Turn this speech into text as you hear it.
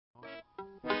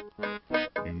Ooh,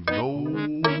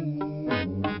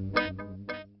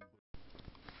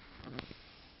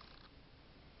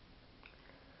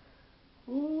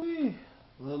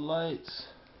 the lights.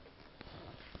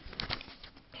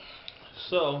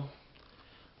 So,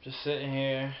 just sitting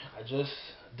here. I just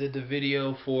did the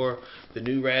video for the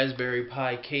new Raspberry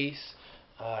Pi case,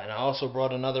 and I also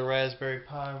brought another Raspberry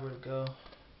Pi. Where'd it go?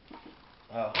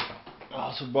 I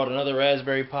also brought another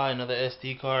Raspberry Pi, another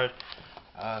SD card.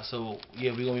 So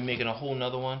yeah, we're gonna be making a whole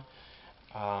nother one.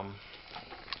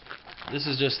 This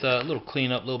is just a little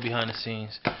cleanup, little behind the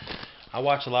scenes. I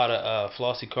watch a lot of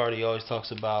Flossie Carter. He always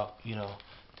talks about, you know,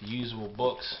 the usable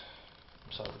books.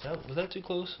 I'm sorry, was that too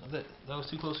close? That was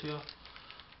too close for y'all?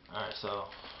 Alright, so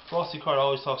Flossie Carter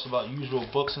always talks about usual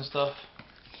books and stuff.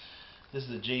 This is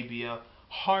the JBL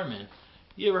Harman.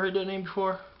 You ever heard that name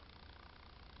before?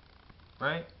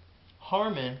 Right?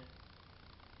 Harman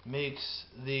makes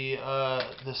the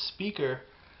speaker.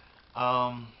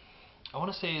 I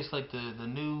want to say it's like the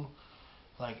new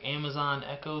like Amazon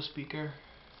Echo speaker.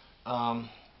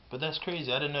 But that's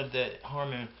crazy. I didn't know that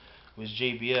Harman was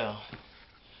JBL.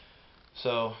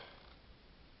 So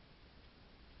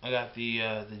I got the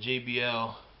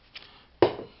JBL.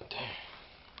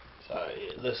 Sorry,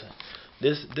 listen.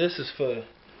 This is for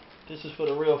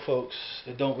the real folks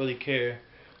that don't really care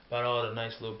about all the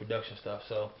nice little production stuff.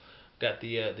 So got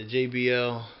the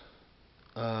JBL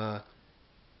the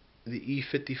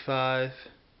E55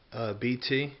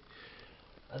 BT.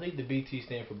 I think the BT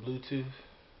stands for Bluetooth,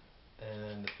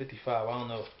 and the 55, I don't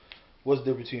know what's the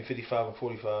difference between 55 and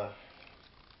 45.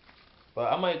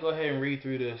 But I might go ahead and read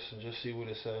through this and just see what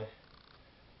it says.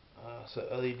 So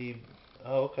LED,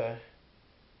 oh okay.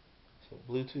 So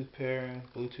Bluetooth pairing,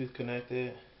 Bluetooth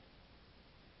connected,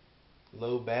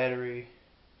 low battery,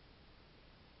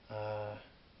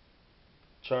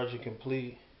 charging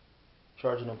complete,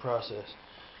 charging in process.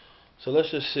 So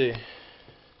let's just see.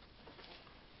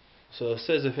 So it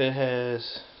says if it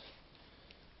has,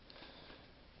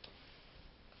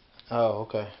 oh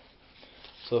okay.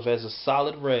 So if it has a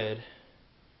solid red,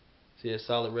 see a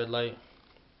solid red light?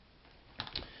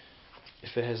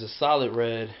 If it has a solid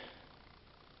red,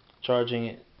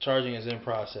 charging is in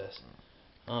process.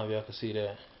 I don't know if y'all can see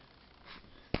that.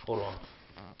 Hold on.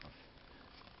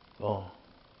 Boom.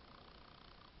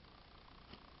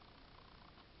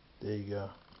 There you go.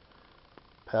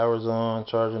 Power's on,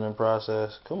 charging in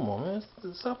process. Come on, man.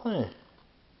 Stop playing.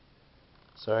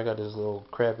 Sorry, I got this little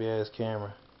crappy ass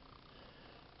camera.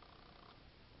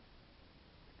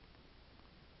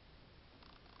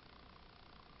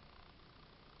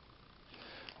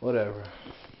 Whatever.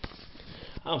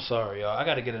 I'm sorry, y'all. I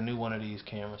gotta get a new one of these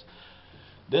cameras.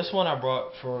 This one I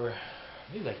brought for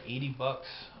maybe like 80 bucks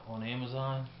on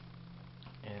Amazon.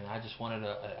 And I just wanted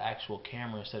an actual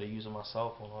camera instead of using my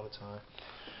cell phone all the time.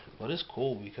 But it's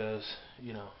cool because,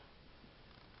 you know,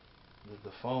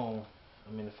 the phone,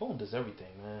 I mean, the phone does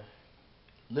everything, man.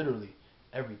 Literally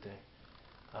everything.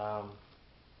 I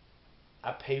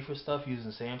pay for stuff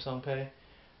using Samsung Pay.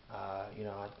 You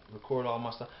know, I record all my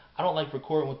stuff. I don't like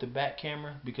recording with the back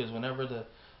camera because whenever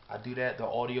I do that, the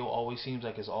audio always seems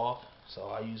like it's off. So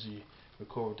I usually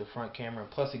record with the front camera.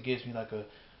 And plus, it gives me like a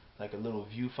little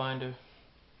viewfinder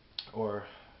or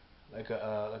like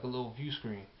a little view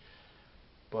screen.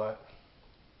 But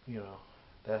you know,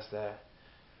 that's that.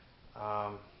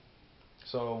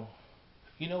 So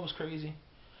you know what's crazy?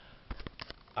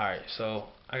 Alright, so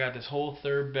I got this whole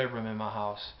third bedroom in my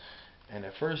house, and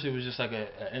at first it was just like an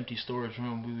empty storage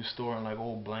room. We were storing like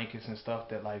old blankets and stuff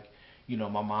that, like, you know,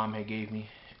 my mom had gave me.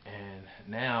 And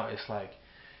now it's like,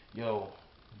 yo,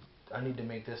 I need to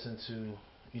make this into,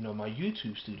 you know, my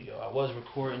YouTube studio. I was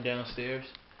recording downstairs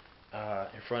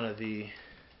in front of the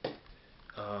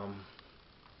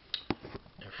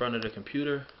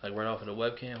computer, like right off of the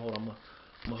webcam. Hold on,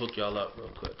 I'm gonna hook y'all up real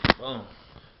quick. Boom.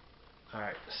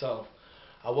 Alright, so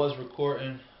I was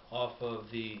recording off of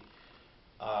the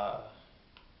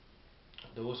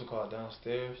what's it called,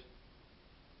 downstairs,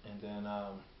 and then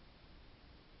now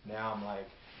I'm like,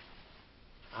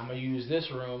 I'm gonna use this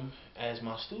room as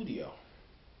my studio.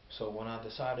 So when I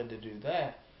decided to do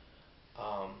that,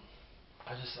 I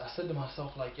said to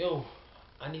myself like, yo,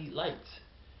 I need lights.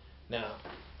 Now,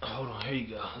 hold on, here you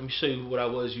go. Let me show you what I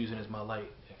was using as my light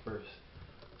at first.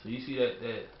 So you see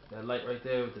that light right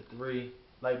there with the 3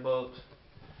 light bulbs?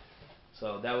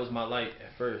 So that was my light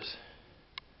at first.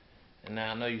 And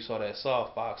now I know you saw that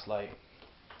softbox light.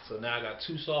 So now I got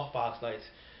 2 softbox lights.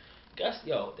 Guess,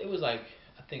 yo, it was like,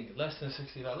 I think less than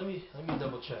 $60. Let me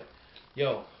double check.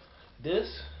 Yo,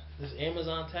 this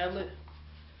Amazon tablet,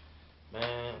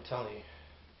 man, I'm telling you,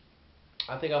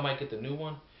 I think I might get the new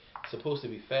one. It's supposed to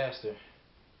be faster.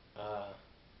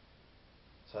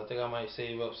 So I think I might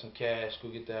save up some cash, go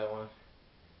get that one,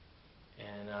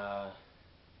 and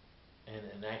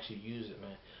and actually use it,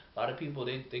 man. A lot of people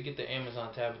they get the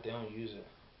Amazon tablet, they don't use it.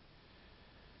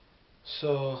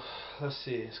 So let's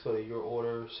see, let's go to your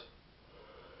orders.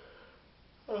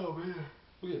 Oh man,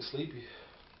 we're getting sleepy.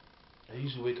 I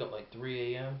usually wake up like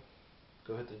 3 a.m.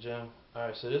 Go hit the gym.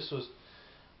 Alright, so this was,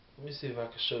 let me see if I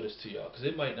can show this to y'all, because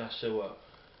it might not show up.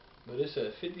 But it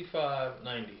said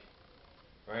 $55.90,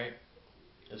 right?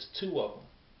 There's two of them.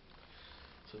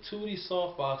 So two of these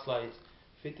softbox lights,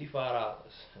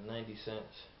 $55.90.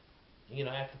 You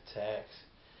know, after tax.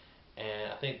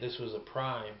 And I think this was a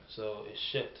Prime, so it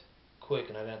shipped quick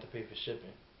and I didn't have to pay for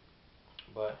shipping.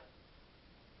 But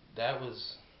that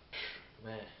was,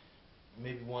 man,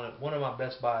 maybe one of my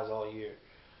best buys all year.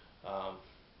 I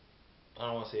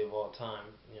don't want to say of all time,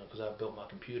 you know, because I built my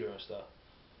computer and stuff.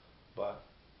 But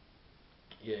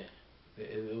yeah,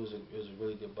 it was a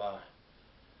really good buy.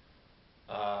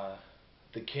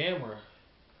 The camera,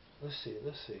 let's see,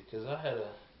 because I had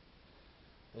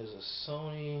there's a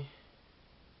Sony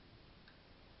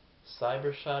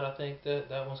CyberShot, I think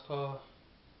that one's called.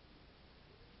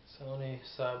 Sony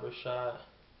CyberShot.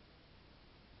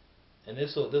 And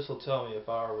this will tell me if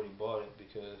I already bought it,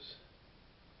 because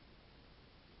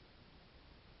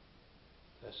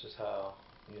that's just how,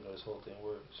 you know, this whole thing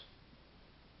works.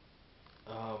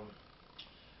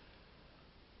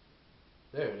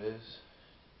 There it is.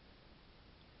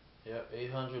 Yep,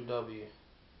 800W.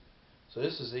 So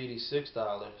this is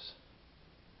 $86.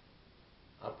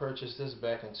 I purchased this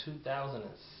back in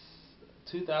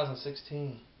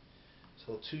 2016.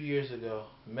 So 2 years ago,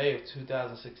 May of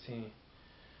 2016.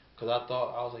 Because I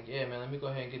was like, yeah, man, let me go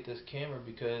ahead and get this camera,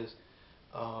 because,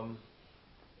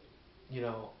 you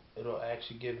know, it'll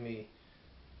actually give me,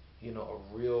 you know, a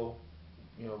real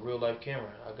life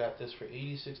camera. I got this for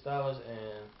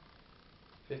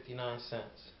 $86.59.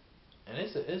 And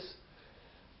it's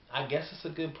I guess it's a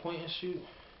good point and shoot.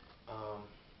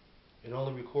 It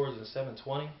only records in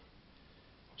 720,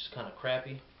 which is kind of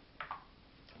crappy,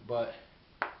 but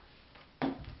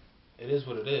it is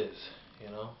what it is, you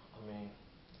know. I mean,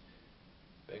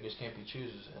 beggars can't be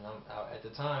choosers, and at the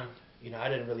time, you know, I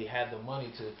didn't really have the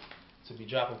money to be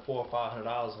dropping $400 or $500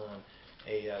 on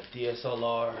a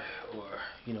DSLR, or,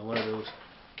 you know, one of those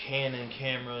Canon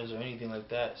cameras or anything like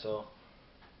that. So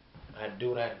I had to do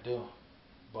what I had to do,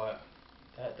 but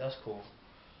that's cool.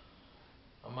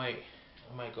 I might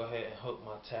go ahead and hook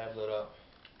my tablet up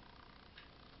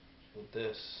with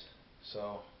this.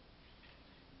 So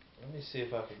let me see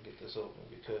if I can get this open,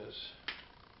 because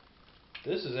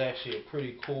this is actually a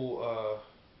pretty cool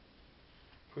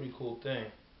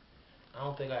thing. I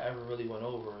don't think I ever really went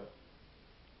over it,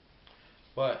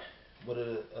 but what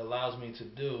it allows me to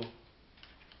do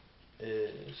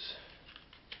is,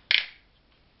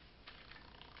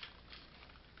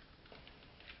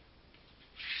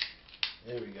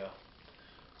 there we go.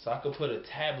 So I could put a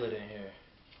tablet in here,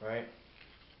 right?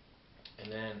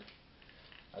 And then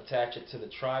attach it to the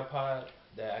tripod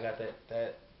that I got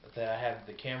that I have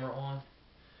the camera on,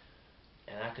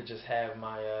 and I could just have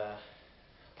my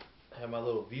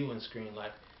little viewing screen,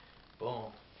 like,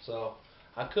 boom. So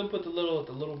I could put the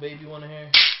little baby one in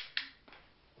here,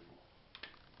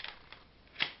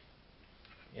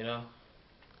 you know.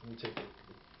 Let me take the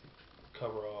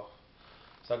cover off.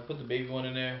 So I can put the baby one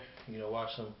in there, you know,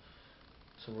 watch some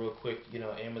real quick, you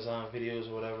know, Amazon videos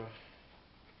or whatever.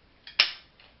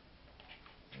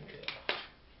 Yeah.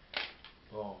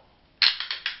 Boom.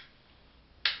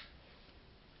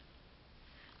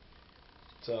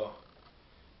 So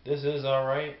this is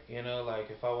alright, you know, like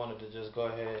if I wanted to just go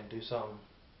ahead and do something,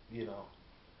 you know,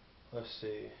 let's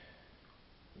see,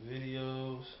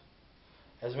 videos.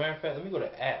 As a matter of fact, let me go to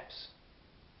apps,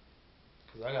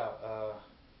 because I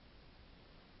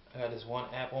got this one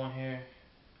app on here,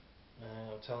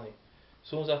 and I'm telling you, as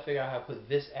soon as I figure out how to put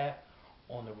this app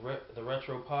on the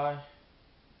RetroPie,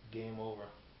 game over.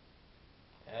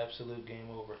 Absolute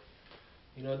game over.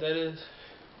 You know what that is?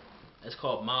 It's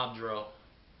called MobDraw,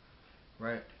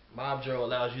 right? MobDraw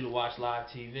allows you to watch live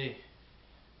TV,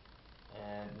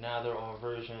 and now they're on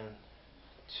version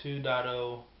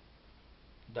 2.0.66.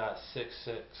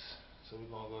 So we're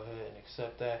gonna go ahead and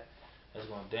accept that. It's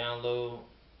gonna download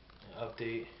and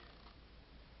update.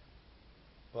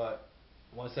 But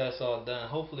once that's all done,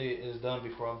 hopefully it's done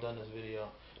before I'm done this video.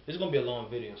 It's gonna be a long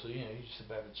video, so, you know, you just sit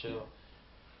back and chill.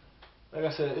 Like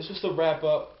I said, it's just a wrap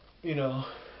up, you know,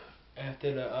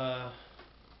 after the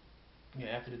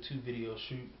after the 2 video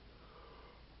shoot.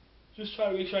 Just try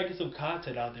to make sure I get some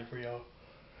content out there for y'all.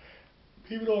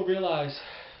 People don't realize,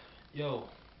 yo,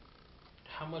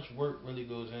 how much work really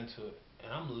goes into it.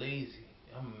 And I'm lazy.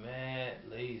 I'm mad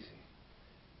lazy.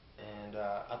 And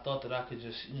I thought that I could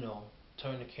just,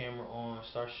 turn the camera on,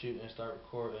 start shooting, start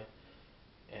recording,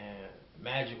 and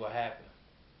magic will happen.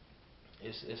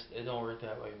 It don't work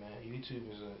that way, man. YouTube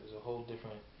is a whole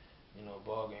different,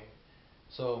 ball game.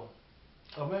 So,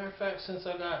 a matter of fact, since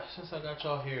I got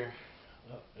y'all here,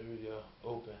 oh, there we go,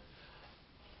 open.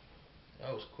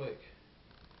 That was quick.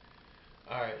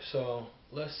 Alright, so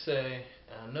let's say,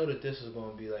 I know that this is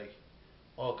going to be like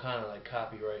all kind of like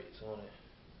copyrights on it,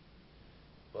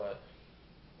 but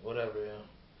whatever,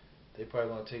 they probably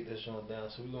going to take this one down.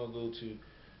 So we're going to go to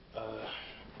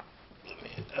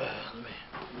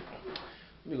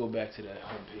let me go back to that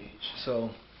home page. So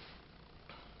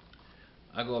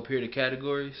I go up here to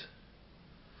categories,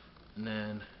 and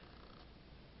then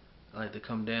I like to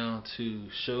come down to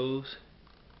shows.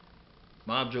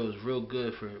 Mob Joe is real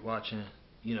good for watching,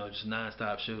 just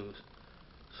non-stop shows.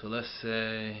 So let's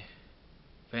say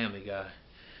Family Guy.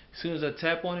 As soon as I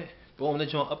tap on it, boom, that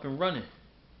joint up and running.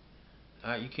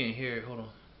 Alright, you can't hear it. Hold on.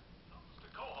 The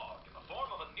Quahog in the form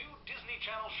of a new Disney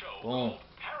Channel show Boom. called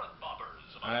Parrot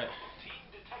Boppers. Alright. Teen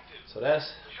detectives. So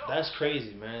that's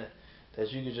crazy, man.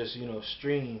 That you could just,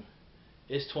 stream.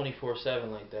 It's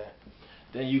 24/7 like that.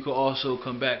 Then you can also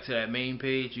come back to that main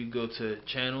page. You go to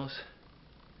channels.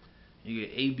 You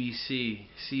get ABC,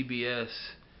 CBS,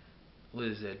 what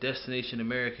is that? Destination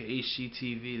America,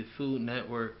 HGTV, the Food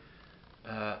Network.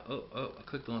 I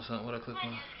clicked on something. What I clicked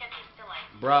on?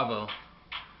 Bravo.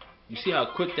 You see how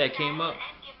quick that came up?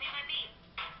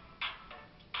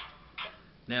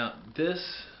 Now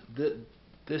this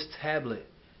tablet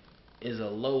is a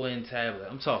low-end tablet.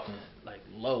 I'm talking like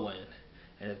low-end.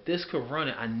 And if this could run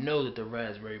it, I know that the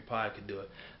Raspberry Pi could do it.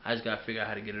 I just gotta figure out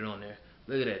how to get it on there.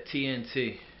 Look at that,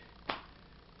 TNT.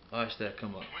 Watch that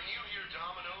come up. When you hear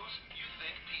Domino's, you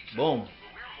think pizza. Boom. But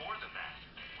we're more than that.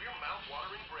 We're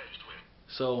mouth-watering bread twin.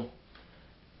 So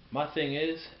my thing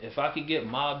is, if I could get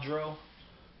Mobdro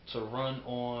to run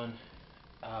on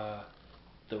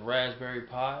the Raspberry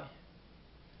Pi,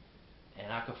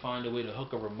 and I could find a way to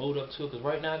hook a remote up to it, because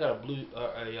right now I got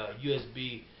a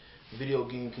USB video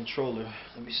game controller.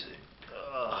 Let me see.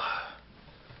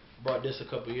 Bought this a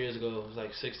couple years ago. It was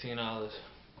like $16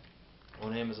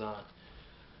 on Amazon.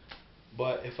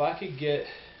 But if I could get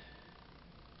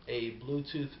a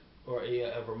Bluetooth or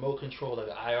a remote control, like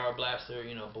an IR blaster,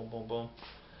 boom, boom, boom,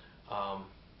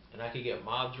 and I could get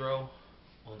Mobdro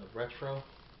on the Retro,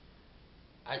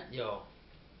 I know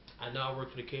I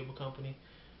work for the cable company,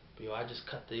 but I just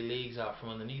cut their legs out from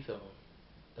underneath of them.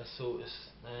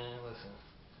 Man, listen.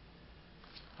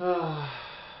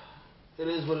 It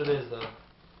is what it is, though.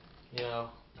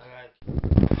 Alright,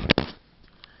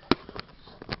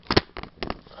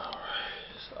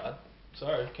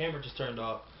 sorry, the camera just turned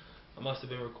off. I must have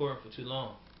been recording for too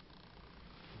long.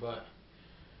 But,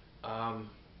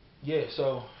 yeah,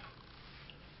 so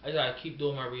I gotta keep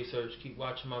doing my research, keep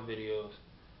watching my videos,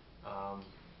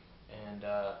 and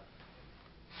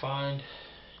find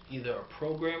either a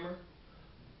programmer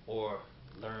or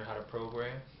learn how to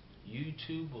program.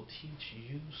 YouTube will teach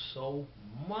you so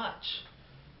much.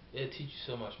 It'll teach you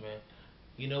so much, man.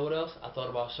 You know what else? I thought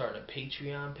about starting a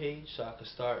Patreon page so I could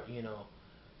start,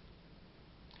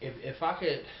 if I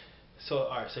could. So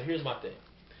alright, so here's my thing.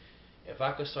 If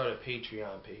I could start a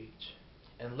Patreon page,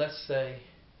 and let's say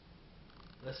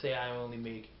I only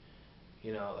make,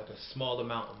 like a small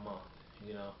amount a month,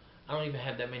 I don't even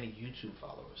have that many YouTube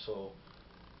followers. So,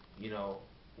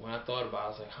 when I thought about it, I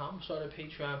was like, how am I gonna start a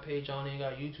Patreon page? I don't even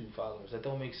got YouTube followers. That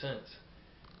don't make sense.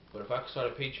 But if I could start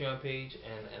a Patreon page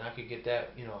and I could get that,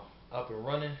 up and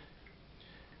running,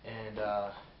 and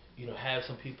have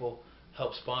some people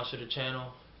help sponsor the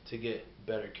channel to get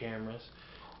better cameras,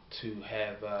 to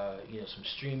have some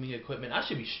streaming equipment. I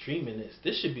should be streaming this.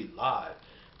 This should be live.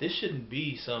 This shouldn't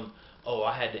be some,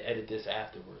 I had to edit this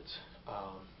afterwards.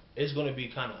 It's gonna be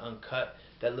kind of uncut.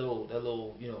 That little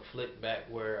flick back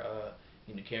where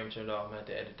the camera turned off. I'm gonna have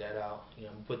to edit that out. I'm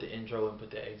gonna put the intro and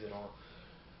put the exit on.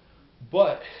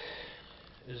 But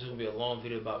this is gonna be a long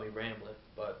video about me rambling.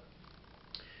 But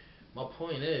my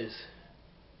point is,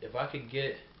 if I could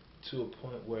get to a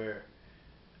point where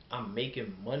I'm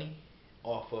making money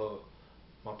off of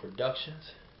my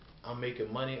productions, I'm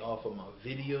making money off of my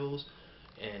videos,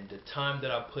 and the time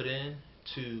that I put in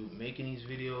to making these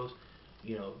videos,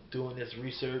 doing this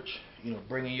research,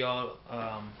 bringing y'all,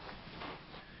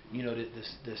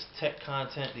 this tech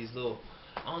content, these little,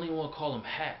 I don't even want to call them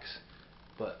hacks,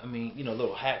 but I mean,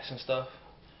 little hacks and stuff,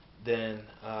 then,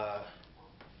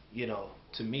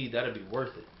 to me, that'd be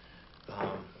worth it.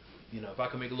 If I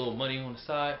can make a little money on the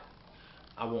side,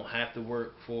 I won't have to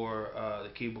work for the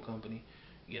cable company.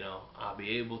 I'll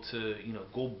be able to,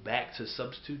 go back to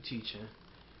substitute teaching,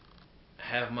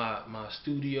 have my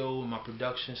studio and my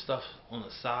production stuff on the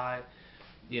side,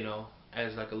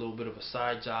 as like a little bit of a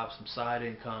side job, some side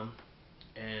income,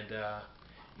 and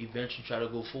eventually try to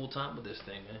go full time with this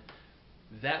thing, man.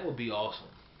 That would be awesome.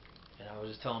 And I was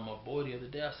just telling my boy the other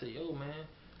day, I said, yo, man,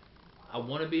 I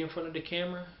want to be in front of the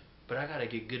camera, but I gotta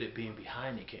get good at being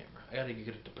behind the camera. I gotta get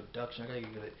good at the production. I gotta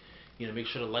get good at, make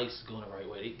sure the lights is going the right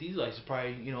way. These lights are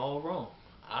probably, all wrong.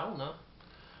 I don't know.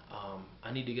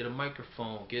 I need to get a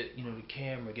microphone, get, the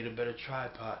camera, get a better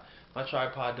tripod. My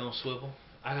tripod don't swivel.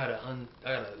 I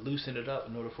gotta loosen it up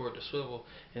in order for it to swivel,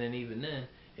 and then even then,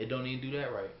 it don't even do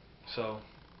that right. So,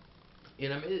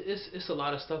 it's a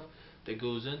lot of stuff that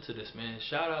goes into this, man.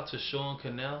 Shout out to Sean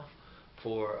Cannell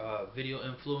for Video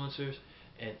Influencers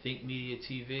and Think Media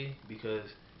TV, because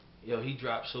he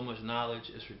drops so much knowledge,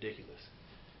 it's ridiculous.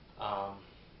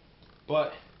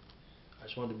 But I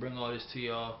just wanted to bring all this to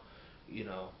y'all,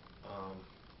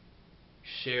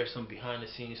 share some behind the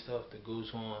scenes stuff that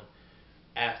goes on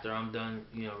after I'm done,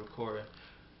 recording.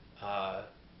 I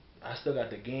still got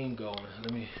the game going.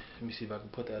 Let me see if I can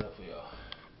put that up for y'all.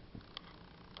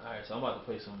 Alright, so I'm about to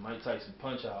play some Mike Tyson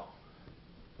Punch Out.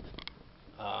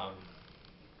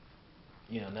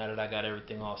 Now that I got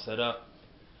everything all set up.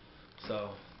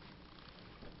 So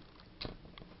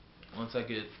once I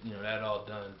get, that all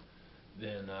done,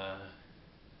 then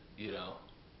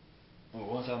or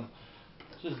once I'm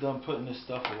just done putting this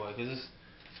stuff away, because it's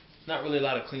not really a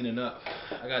lot of cleaning up.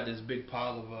 I got this big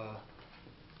pile of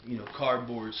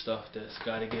cardboard stuff that's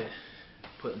got to get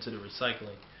put into the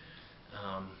recycling.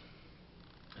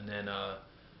 And then I'm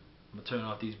gonna turn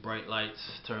off these bright lights.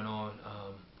 Turn on.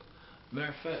 Matter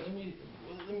of fact,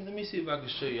 let me see if I can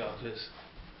show y'all, because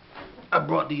I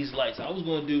brought these lights. I was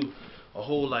gonna do a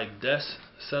whole desk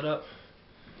setup.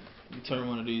 Let me turn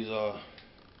one of these off.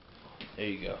 There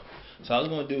you go. So I was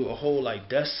gonna do a whole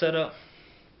desk setup,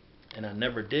 and I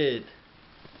never did.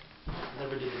 I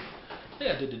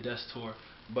think I did the desk tour,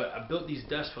 but I built these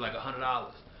desks for like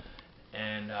 $100,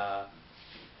 and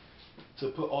to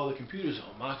put all the computers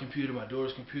on. My computer, my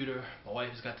daughter's computer, my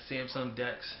wife has got the Samsung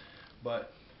decks,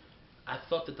 but I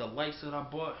thought that the lights that I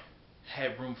bought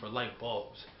had room for light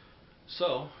bulbs.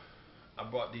 So I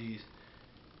bought these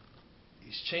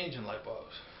changing light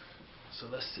bulbs. So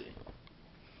let's see.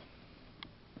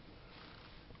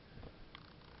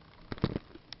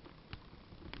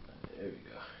 There we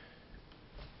go.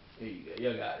 There you go.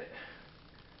 You got it.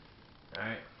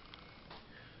 Alright.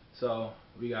 So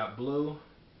we got blue,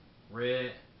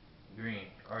 red, green,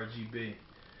 RGB.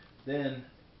 Then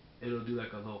it'll do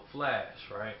like a little flash,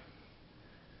 right?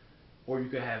 Or you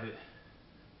could have it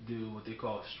do what they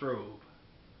call strobe,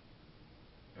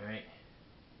 right?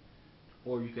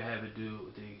 Or you could have it do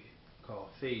what they call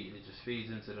fade. It just fades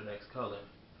into the next color.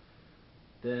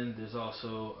 Then there's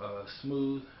also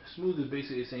smooth. Smooth is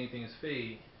basically the same thing as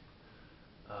fade.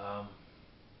 Oh,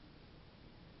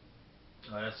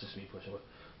 that's just me pushing away.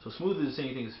 So smooth is the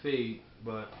same thing as fade,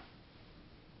 but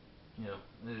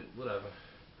whatever.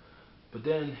 But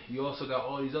then you also got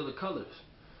all these other colors.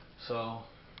 So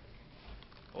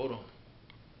hold on.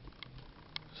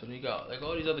 So then you got like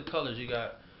all these other colors. You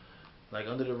got like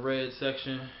under the red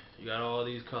section, you got all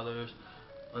these colors.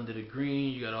 Under the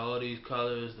green, you got all these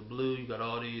colors. The blue, you got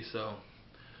all these. So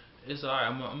it's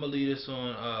alright. I'm gonna leave this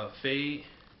on fade,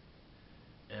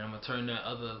 and I'm gonna turn that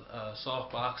other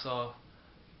soft box off.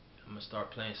 I'm gonna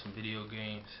start playing some video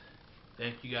games.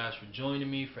 Thank you guys for joining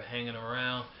me, for hanging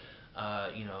around.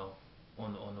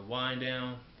 On the wind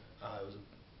down.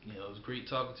 It was great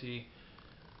talking to you.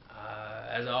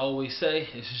 As I always say,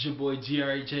 this is your boy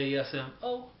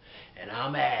GRAJSMO, and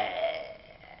I'm out.